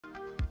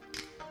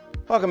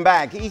Welcome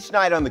back. Each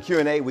night on the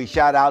Q&A, we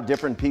shout out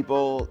different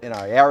people in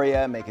our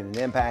area making an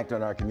impact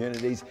on our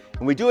communities,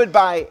 and we do it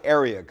by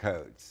area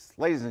codes.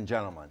 Ladies and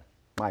gentlemen,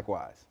 Mike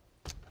Wise.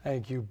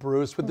 Thank you,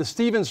 Bruce. With the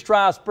Stephen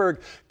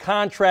Strasburg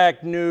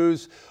contract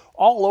news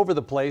all over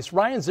the place,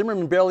 Ryan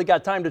Zimmerman barely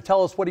got time to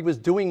tell us what he was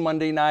doing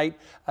Monday night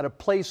at a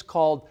place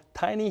called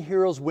Tiny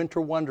Heroes Winter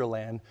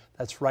Wonderland.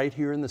 That's right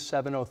here in the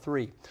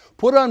 703.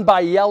 Put on by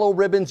Yellow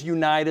Ribbons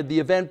United, the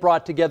event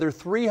brought together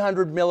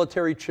 300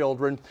 military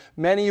children,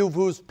 many of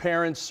whose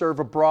parents serve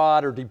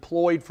abroad or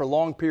deployed for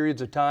long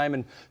periods of time,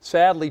 and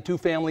sadly, 2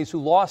 families who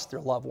lost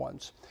their loved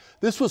ones.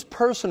 This was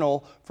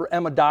personal for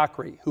Emma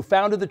Dockery, who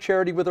founded the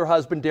charity with her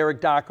husband,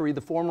 Derek Dockery, the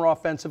former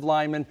offensive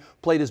lineman,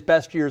 played his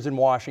best years in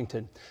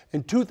Washington.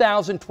 In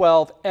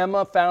 2012,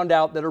 Emma found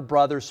out that her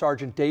brother,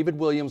 Sergeant David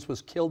Williams,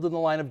 was killed in the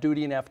line of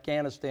duty in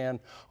Afghanistan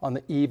on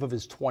the eve of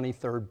his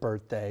 23rd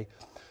birthday.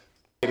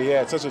 He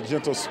had such a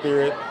gentle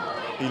spirit.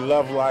 He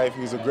loved life.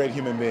 He was a great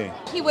human being.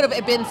 He would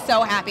have been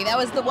so happy. That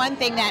was the one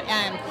thing that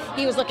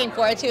he was looking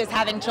forward to, is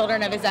having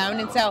children of his own.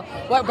 And so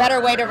what better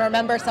way to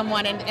remember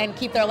someone and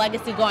keep their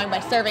legacy going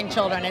by serving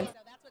children. And so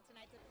that's what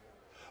tonight's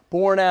about.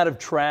 Born out of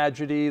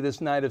tragedy,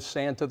 this night of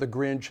Santa, the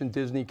Grinch, and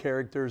Disney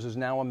characters is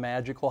now a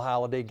magical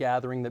holiday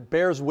gathering that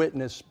bears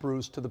witness,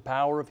 Bruce, to the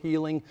power of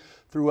healing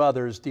through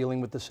others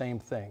dealing with the same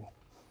thing.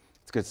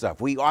 It's good stuff.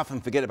 We often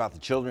forget about the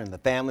children and the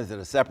families that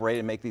are separated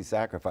and make these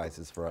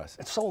sacrifices for us.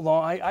 It's so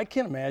long. I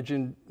can't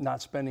imagine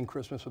not spending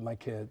Christmas with my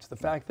kids. The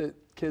fact that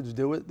kids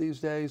do it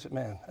these days,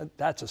 man,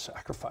 that's a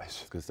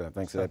sacrifice. Good stuff.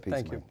 Thanks for that piece.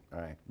 Thank you. All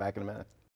right, back in a minute.